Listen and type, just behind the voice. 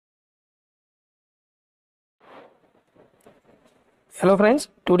Hello friends,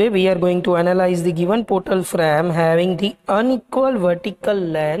 today we are going to analyze the given portal frame having the unequal vertical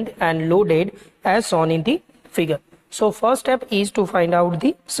length and loaded as shown in the figure. So first step is to find out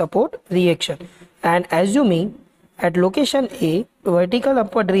the support reaction, and assuming at location A vertical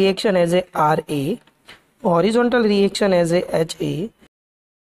upward reaction as a RA, horizontal reaction as a HA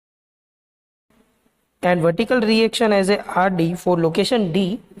and vertical reaction as a RD for location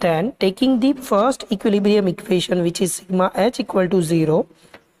D, then taking the first equilibrium equation, which is sigma H equal to 0,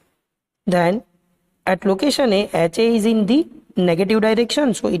 then at location A, HA is in the negative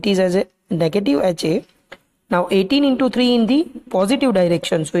direction, so it is as a negative HA. Now 18 into 3 in the positive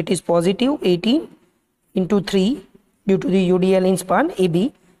direction, so it is positive 18 into 3 due to the UDL in span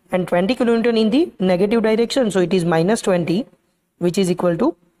AB, and 20 kilonewton in the negative direction, so it is minus 20, which is equal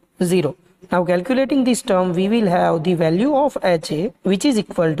to 0. Now calculating this term, we will have the value of HA, which is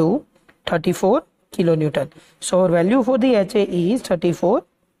equal to 34 kilonewton. So our value for the HA is 34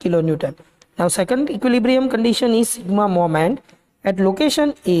 kilonewton. Now second equilibrium condition is sigma moment at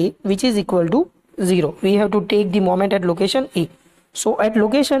location A, which is equal to 0. We have to take the moment at location A. So at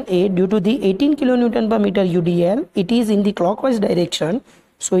location A, due to the 18 kilonewton per meter UDL, it is in the clockwise direction,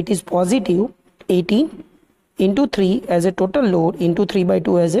 so it is positive 18 into 3 as a total load into 3 by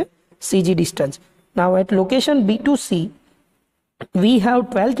 2 as a CG distance. Now at location B to C, we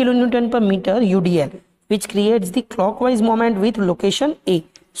have 12 kilonewton per meter UDL, which creates the clockwise moment with location A.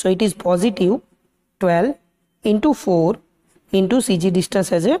 So it is positive 12 into 4 into CG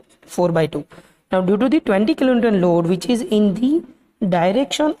distance as a 4 by 2. Now due to the 20 kilonewton load, which is in the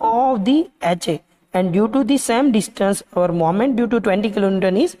direction of the HA, and due to the same distance, our moment due to 20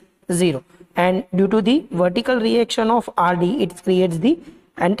 kilonewton is 0. And due to the vertical reaction of RD, it creates the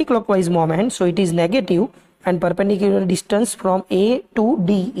anti-clockwise moment, so it is negative, and perpendicular distance from A to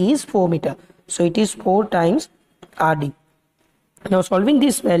D is 4 meter, so it is 4 times RD. Now solving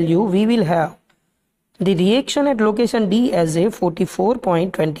this value, we will have the reaction at location D as a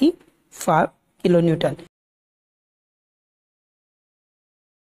 44.25 kilonewton.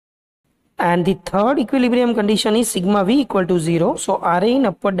 And the third equilibrium condition is sigma V equal to 0, so RA in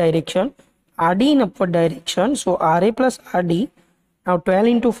upward direction, RD in upward direction, so RA plus RD. Now 12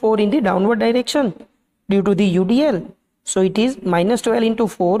 into 4 in the downward direction due to the UDL, so it is minus 12 into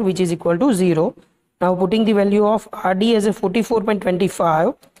 4, which is equal to 0. Now putting the value of RD as a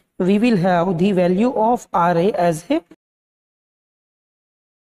 44.25, we will have the value of RA as a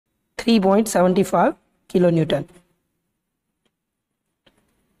 3.75 kilonewton.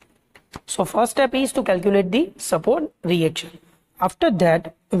 So first step is to calculate the support reaction. After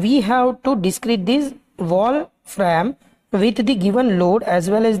that, we have to discrete this wall frame with the given load as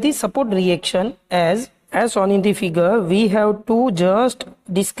well as the support reaction as shown in the figure. We have to just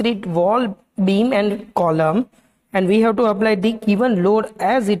discrete wall, beam and column, and we have to apply the given load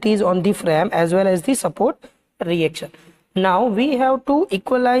as it is on the frame as well as the support reaction. Now we have to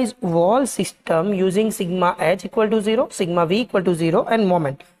equalize wall system using sigma H equal to 0, sigma V equal to 0 and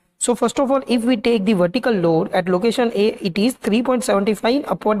moment. So first of all, if we take the vertical load at location A, it is 3.75 in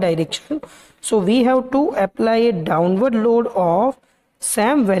upward direction. So we have to apply a downward load of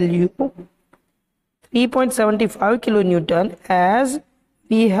same value 3.75 kilonewton as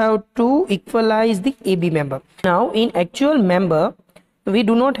we have to equalize the AB member. Now in actual member, we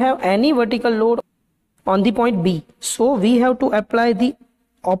do not have any vertical load on the point B. So we have to apply the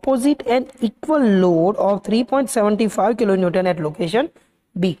opposite and equal load of 3.75 kilonewton at location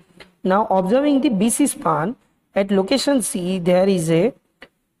B. Now observing the BC span at location C, there is a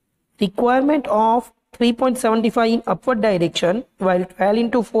requirement of 3.75 in upward direction while 12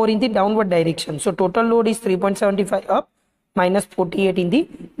 into 4 in the downward direction. So total load is 3.75 up minus 48 in the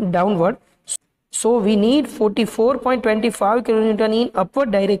downward. So we need 44.25 kilonewton in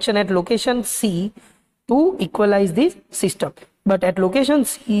upward direction at location C to equalize this system. But at location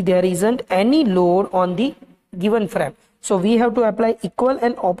C, there isn't any load on the given frame. So we have to apply equal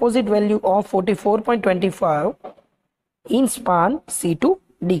and opposite value of 44.25 in span C to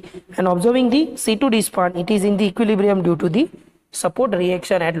D. And observing the C to D span, it is in the equilibrium due to the support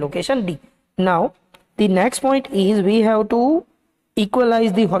reaction at location D. Now the next point is we have to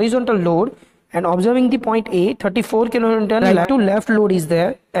equalize the horizontal load, and observing the point A, 34 kilonewton right to left load is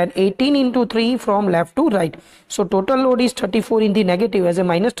there and 18 into 3 from left to right. So total load is 34 in the negative as a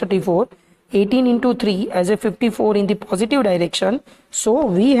minus 34. 18 into 3 as a 54 in the positive direction. So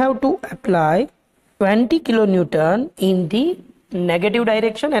we have to apply 20 kilonewton in the negative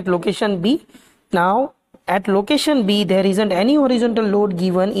direction at location B. Now at location B, there isn't any horizontal load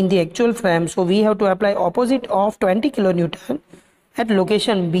given in the actual frame, so we have to apply opposite of 20 kilonewton at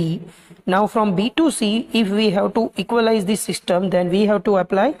location B. Now from B to C, if we have to equalize this system, then we have to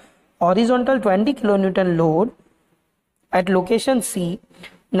apply horizontal 20 kilonewton load at location C.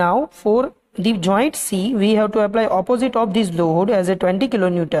 Now for the joint C, we have to apply opposite of this load as a 20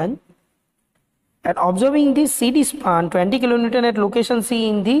 kilonewton. And observing this CD span 20 kilonewton at location C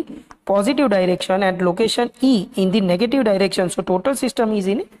in the positive direction, at location E in the negative direction. So total system is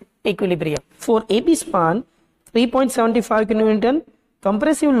in equilibrium. For AB span 3.75 kilonewton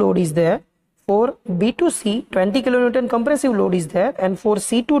compressive load is there. For B to C 20 kilonewton compressive load is there, and for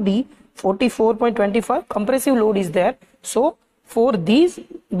C to D 44.25 compressive load is there. So for this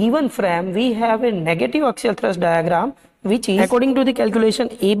given frame, we have a negative axial thrust diagram, which is according to the calculation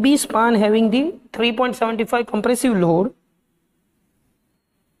AB span having the 3.75 compressive load,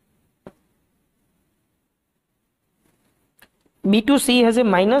 B to C has a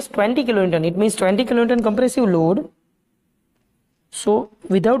minus 20 kilonewton, it means 20 kilonewton compressive load. So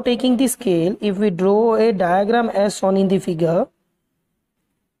without taking the scale, if we draw a diagram as shown in the figure,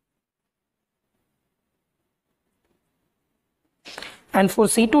 and for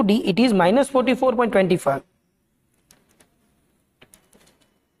C to D it is minus 44.25.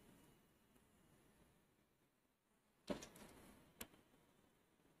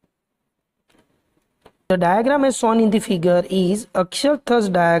 The diagram as shown in the figure is axial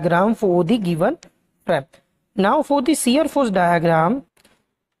thrust diagram for the given frame. Now for the shear force diagram,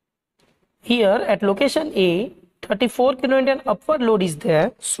 here at location A 34 kilonewton upward load is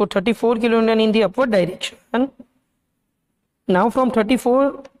there. So 34 kilonewton in the upward direction. Now from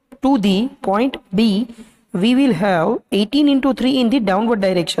 34 to the point B, we will have 18 into 3 in the downward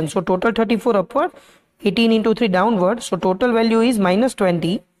direction. So total 34 upward, 18 into 3 downward. So total value is minus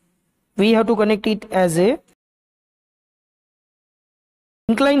 20. We have to connect it as a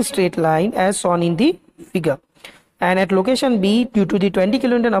inclined straight line as shown in the figure. And at location B, due to the 20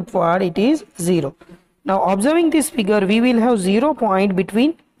 kilonewton upward, it is 0. Now observing this figure, we will have 0 point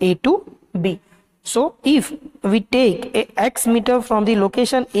between A to B. So if we take a x meter from the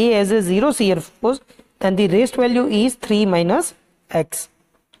location A as a 0 shear force, then the rest value is 3 minus x,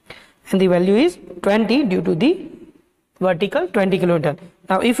 and the value is 20 due to the vertical 20 kilonewton.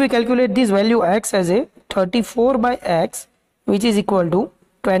 Now if we calculate this value x as a 34 by x, which is equal to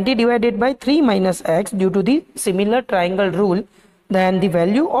 20 divided by 3 minus x due to the similar triangle rule, then the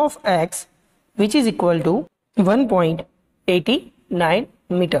value of x, which is equal to 1.89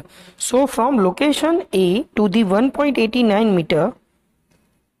 meter. So from location A to the 1.89 meter,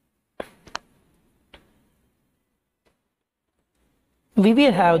 we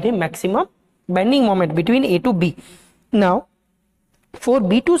will have the maximum bending moment between A to B. Now for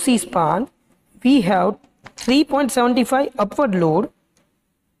B to C span, we have 3.75 upward load.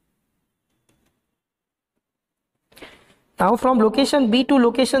 Now from location B to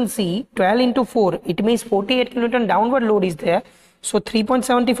location C, 12 into 4, it means 48 kilonewton downward load is there. So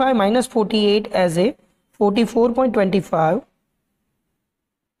 3.75 minus 48 as a 44.25.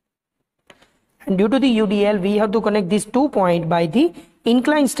 And due to the UDL, we have to connect these 2 points by the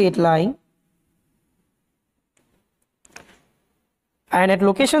inclined straight line. And at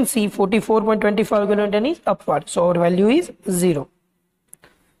location C, 44.25 kilonewton is upward. So our value is 0.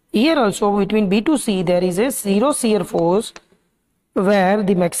 Here also between B to C, there is a 0 shear force where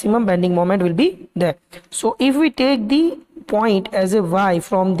the maximum bending moment will be there. So if we take the point as a y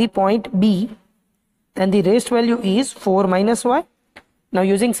from the point B, then the rest value is 4 minus y. Now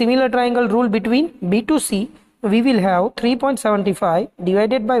using similar triangle rule between B to C, we will have 3.75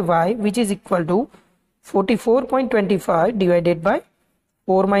 divided by y, which is equal to 44.25 divided by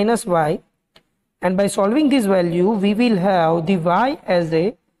 4 minus y, and by solving this value, we will have the y as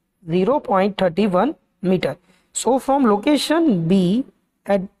a 0.31 meter. So from location B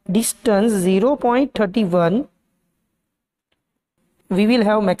at distance 0.31, we will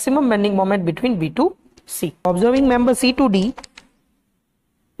have maximum bending moment between B to C. Observing member C to D,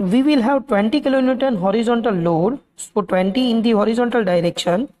 we will have 20 kilonewton horizontal load. So 20 in the horizontal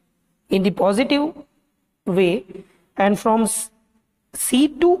direction in the positive way, and from C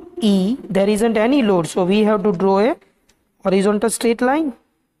to E there isn't any load, so we have to draw a horizontal straight line.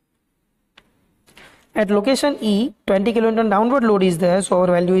 At location E, 20 kilonewton downward load is there, so our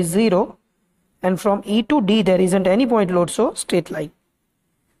value is 0, and from E to D there isn't any point load, so straight line.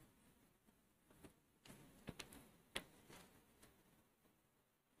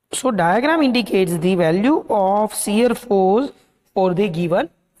 So diagram indicates the value of shear force for the given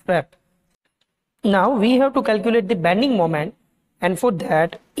frame. Now we have to calculate the bending moment, and for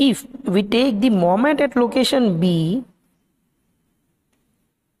that, if we take the moment at location B,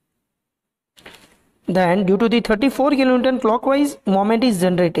 Then due to the 34 kilonewton clockwise moment is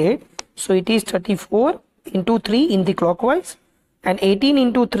generated, so it is 34 into 3 in the clockwise and 18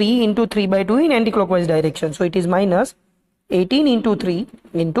 into 3 into 3 by 2 in anti-clockwise direction, so it is minus 18 into 3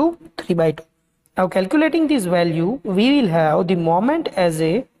 into 3 by 2. Now calculating this value, we will have the moment as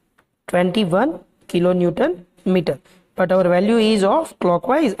a 21 kilonewton meter, but our value is of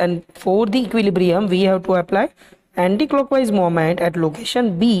clockwise, and for the equilibrium we have to apply anti-clockwise moment at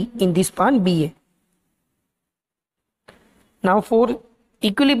location B in the span BA. Now for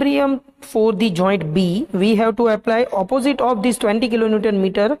equilibrium for the joint B, we have to apply opposite of this 20 kilonewton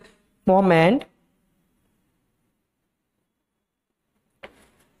meter moment.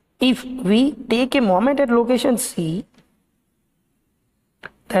 If we take a moment at location C,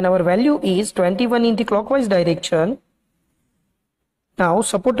 then our value is 21 in the clockwise direction. Now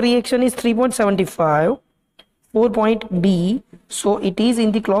support reaction is 3.75, 4 point B, so it is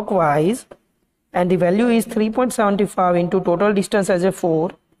in the clockwise, and the value is 3.75 into total distance as a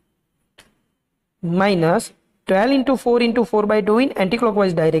 4 minus 12 into 4 into 4 by 2 in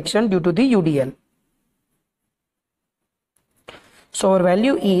anti-clockwise direction due to the UDL. So our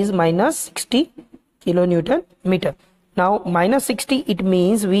value is minus 60 kilonewton meter. Now minus 60, it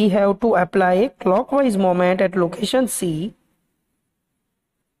means we have to apply a clockwise moment at location C,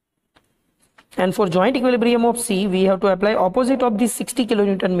 and for joint equilibrium of C, we have to apply opposite of this 60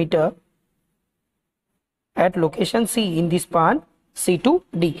 kilonewton meter at location C in the span C to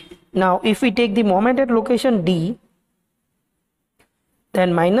D. Now if we take the moment at location D,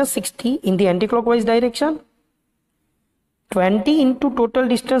 then minus 60 in the anti-clockwise direction, 20 into total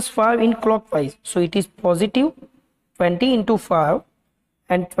distance 5 in clockwise, so it is positive 20 into 5,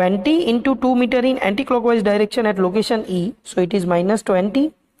 and 20 into 2 meter in anti-clockwise direction at location E, so it is minus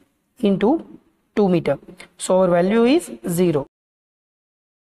 20 into 2 meter, so our value is 0.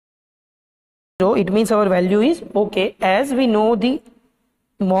 So it means our value is okay, as we know the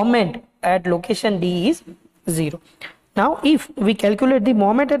moment at location D is 0. Now if we calculate the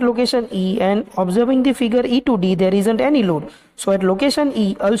moment at location E, and observing the figure E to D, there isn't any load, so at location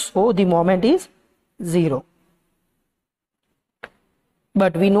E also the moment is 0.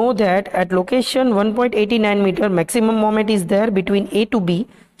 But we know that at location 1.89 meter maximum moment is there between A to B.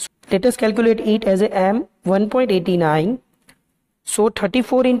 So let us calculate it as a M 1.89. So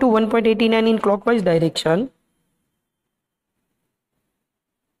 34 into 1.89 in clockwise direction,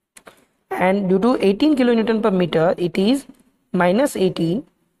 and due to 18 kilonewton per meter, it is minus 18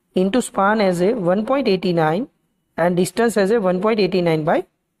 into span as a 1.89 and distance as a 1.89 by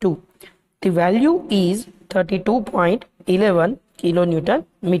 2. The value is 32.11 kilonewton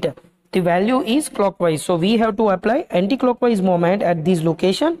meter. The value is clockwise, so we have to apply anti-clockwise moment at this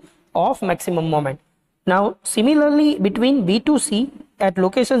location of maximum moment. Now similarly between B to C at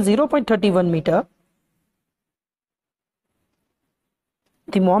location 0.31 meter,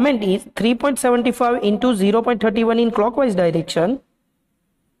 the moment is 3.75 into 0.31 in clockwise direction,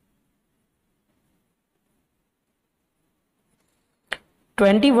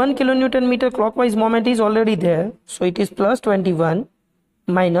 (21 kilonewton meter clockwise moment is already there, so it is plus 21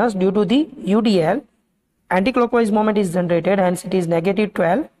 minus, due to the UDL anti-clockwise moment is generated, hence it is negative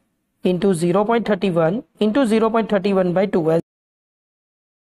 12 into 0.31 into 0.31 by 2.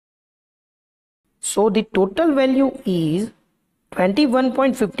 So the total value is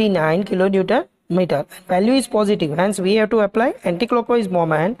 21.59 kilonewton meter. Value is positive, hence we have to apply anti-clockwise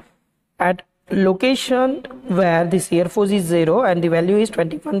moment at location where the shear force is 0 and the value is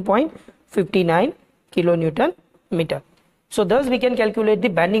 21.59 kilonewton meter. So thus we can calculate the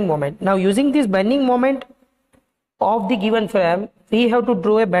bending moment. Now using this bending moment of the given frame, we have to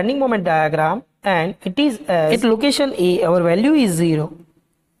draw a bending moment diagram, and it is as at location A our value is 0.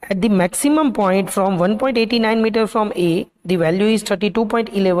 At the maximum point from 1.89 meter from A, the value is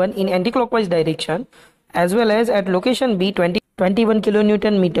 32.11 in anti-clockwise direction, as well as at location B 21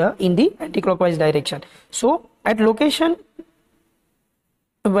 kilonewton meter in the anti-clockwise direction. So at location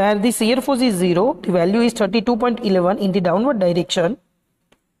where the shear force is 0, the value is 32.11 in the downward direction.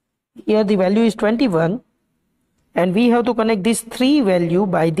 Here the value is 21, and we have to connect this 3 value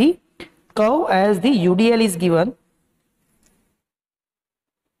by the curve as the UDL is given,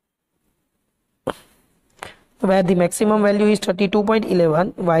 where the maximum value is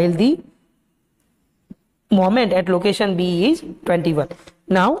 32.11 while the moment at location B is 21.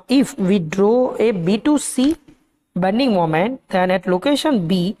 Now if we draw a B to C bending moment, then at location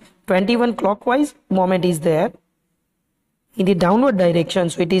B 21 clockwise moment is there in the downward direction,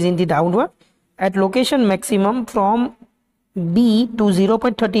 so it is in the downward. At location maximum from B to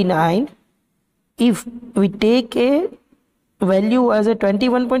 0.39, if we take a value as a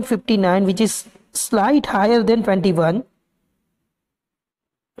 21.59, which is slight higher than 21,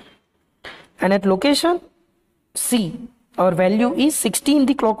 and at location C our value is 60 in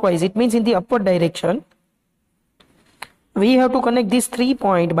the clockwise, it means in the upward direction. We have to connect this 3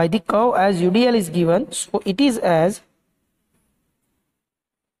 point by the curve as UDL is given, so it is as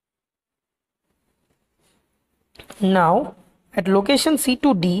now at location C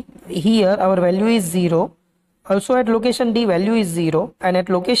to D, here our value is 0, also at location D value is 0, and at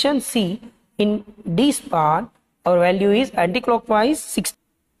location C in D span our value is anti-clockwise 60.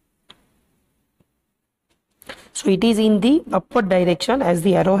 So it is in the upward direction as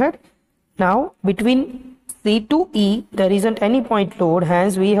the arrowhead. Now between C to E there isn't any point load,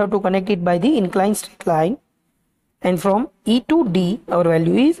 hence we have to connect it by the inclined straight line, and from E to D our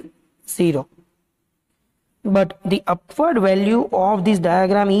value is 0. But the upward value of this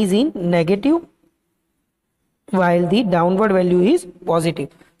diagram is in negative while the downward value is positive.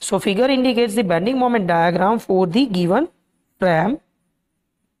 So figure indicates the bending moment diagram for the given frame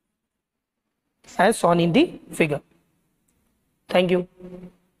as shown in the figure. Thank you.